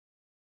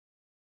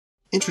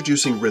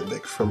Introducing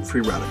Rhythmic from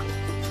Free Radical.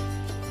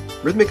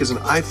 Rhythmic is an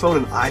iPhone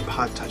and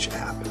iPod Touch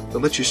app that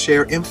lets you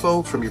share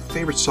info from your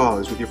favorite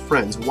songs with your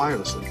friends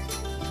wirelessly.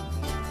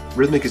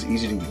 Rhythmic is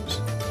easy to use.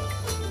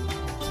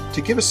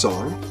 To give a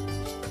song,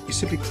 you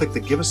simply click the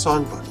Give a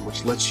Song button,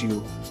 which lets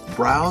you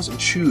browse and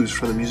choose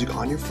from the music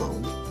on your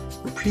phone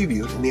and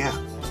preview it in the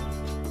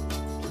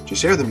app. To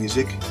share the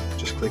music,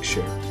 just click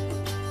Share.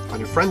 On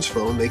your friend's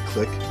phone, they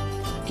click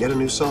Get a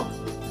New Song.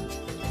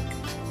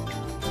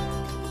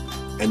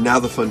 And now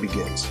the fun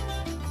begins.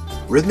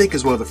 Rhythmic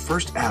is one of the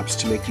first apps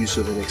to make use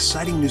of an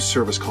exciting new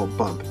service called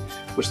Bump,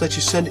 which lets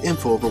you send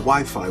info over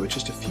Wi-Fi with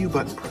just a few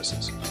button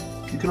presses.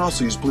 You can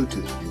also use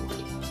Bluetooth if you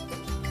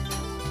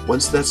want.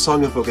 Once that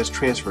song info gets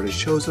transferred, it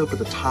shows up at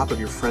the top of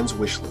your friend's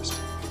wish list.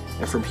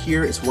 And from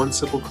here, it's one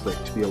simple click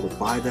to be able to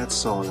buy that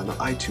song on the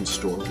iTunes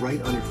store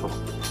right on your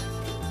phone.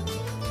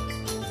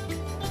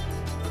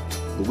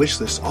 The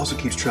wish list also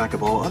keeps track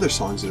of all other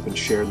songs that have been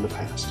shared in the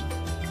past.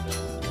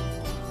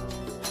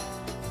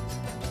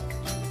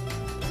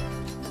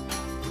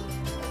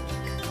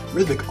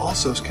 Rhythmic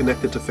also is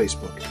connected to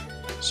Facebook,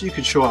 so you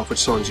can show off which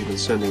songs you've been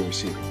sending and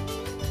receiving.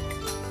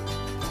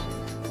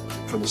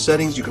 From the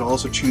settings, you can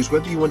also choose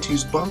whether you want to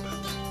use Bump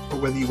or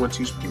whether you want to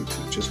use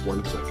Bluetooth, just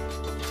one click.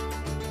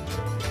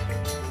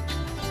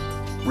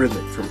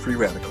 Rhythmic from Free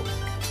Radical.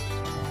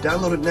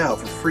 Download it now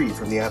for free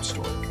from the App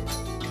Store.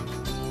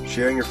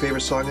 Sharing your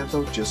favorite song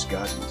info just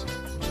got easy.